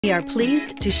We are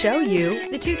pleased to show you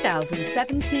the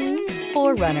 2017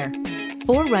 4Runner.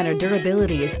 4Runner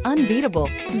durability is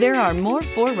unbeatable. There are more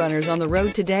 4Runners on the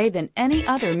road today than any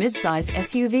other midsize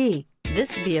SUV.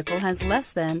 This vehicle has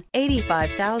less than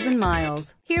 85,000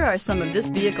 miles. Here are some of this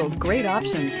vehicle's great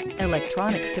options: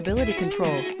 electronic stability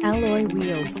control, alloy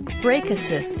wheels, brake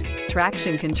assist,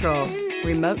 traction control,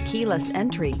 remote keyless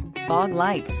entry, fog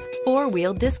lights,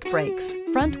 four-wheel disc brakes,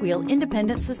 front-wheel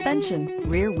independent suspension,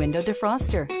 rear window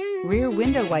defroster, rear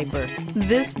window wiper.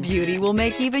 This beauty will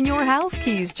make even your house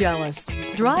keys jealous.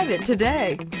 Drive it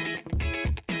today.